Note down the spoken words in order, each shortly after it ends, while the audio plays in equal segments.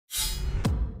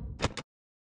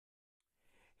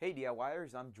Hey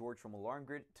DIYers, I'm George from Alarm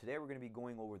Grid. Today we're going to be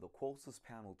going over the Qolsys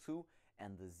Panel 2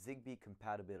 and the Zigbee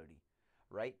compatibility,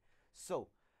 right? So,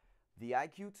 the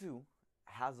IQ2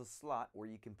 has a slot where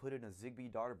you can put in a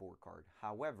Zigbee daughterboard card.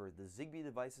 However, the Zigbee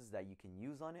devices that you can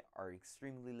use on it are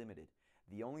extremely limited.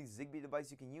 The only Zigbee device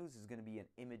you can use is going to be an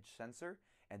image sensor,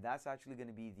 and that's actually going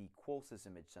to be the Qolsys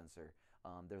Image Sensor.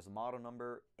 There's a model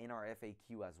number in our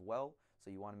FAQ as well, so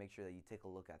you want to make sure that you take a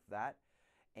look at that.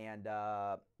 And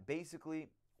basically,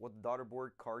 what the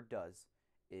Daughterboard Card does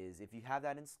is if you have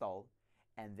that installed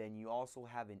and then you also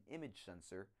have an image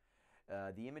sensor,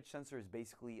 the image sensor is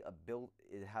basically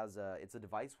it's a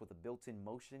device with a built-in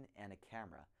motion and a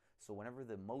camera. So whenever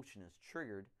the motion is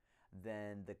triggered,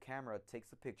 then the camera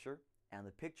takes a picture and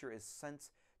the picture is sent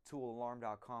to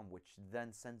alarm.com, which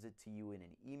then sends it to you in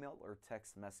an email or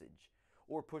text message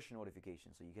or push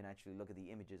notification, so you can actually look at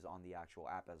the images on the actual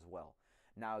app as well.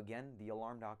 Now again, the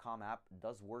alarm.com app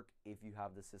does work if you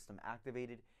have the system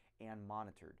activated and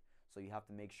monitored. So you have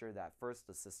to make sure that first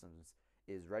the system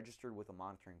is registered with a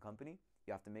monitoring company.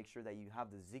 You have to make sure that you have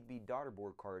the Zigbee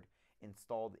daughterboard card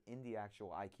installed in the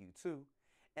actual IQ2.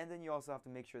 And then you also have to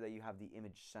make sure that you have the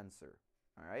image sensor.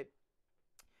 All right.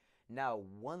 Now,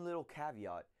 one little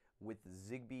caveat with the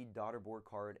Zigbee daughterboard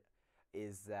card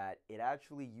is that it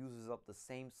actually uses up the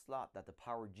same slot that the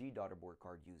PowerG daughterboard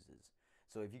card uses.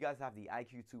 So if you guys have the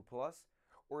IQ2 Plus,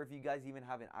 or if you guys even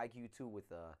have an IQ2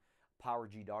 with a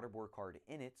PowerG daughterboard card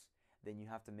in it, then you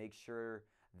have to make sure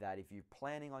that if you're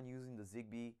planning on using the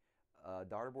Zigbee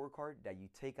daughterboard card, that you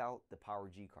take out the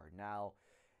PowerG card. Now,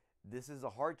 this is a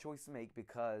hard choice to make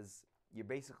because you're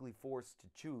basically forced to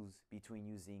choose between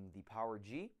using the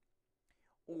PowerG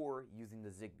or using the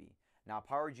Zigbee. Now,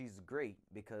 PowerG is great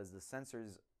because the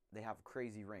sensors, they have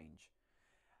crazy range.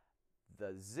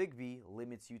 The Zigbee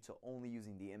limits you to only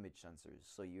using the image sensors.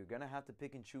 So you're going to have to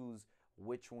pick and choose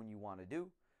which one you want to do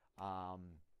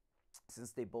since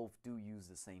they both do use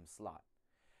the same slot.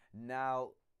 Now,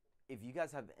 if you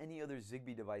guys have any other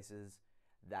Zigbee devices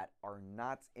that are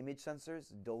not image sensors,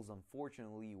 those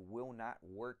unfortunately will not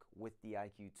work with the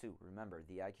IQ2. Remember,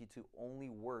 the IQ2 only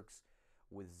works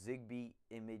with Zigbee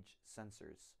image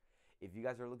sensors. If you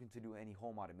guys are looking to do any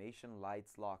home automation,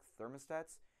 lights, locks,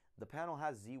 thermostats, the panel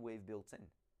has Z-Wave built in.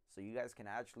 So you guys can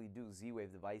actually do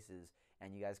Z-Wave devices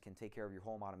and you guys can take care of your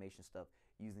home automation stuff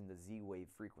using the Z-Wave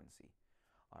frequency.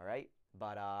 All right.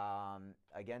 But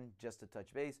again, just to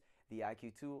touch base, the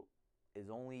IQ2 is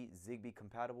only Zigbee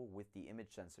compatible with the image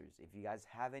sensors. If you guys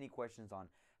have any questions on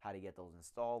how to get those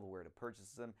installed, where to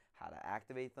purchase them, how to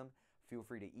activate them, feel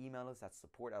free to email us at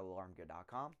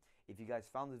support@alarmgrid.com. If you guys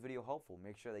found this video helpful,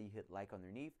 make sure that you hit like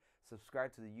underneath,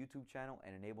 subscribe to the YouTube channel,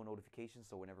 and enable notifications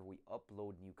so whenever we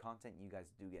upload new content, you guys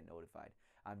do get notified.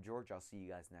 I'm George. I'll see you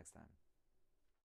guys next time.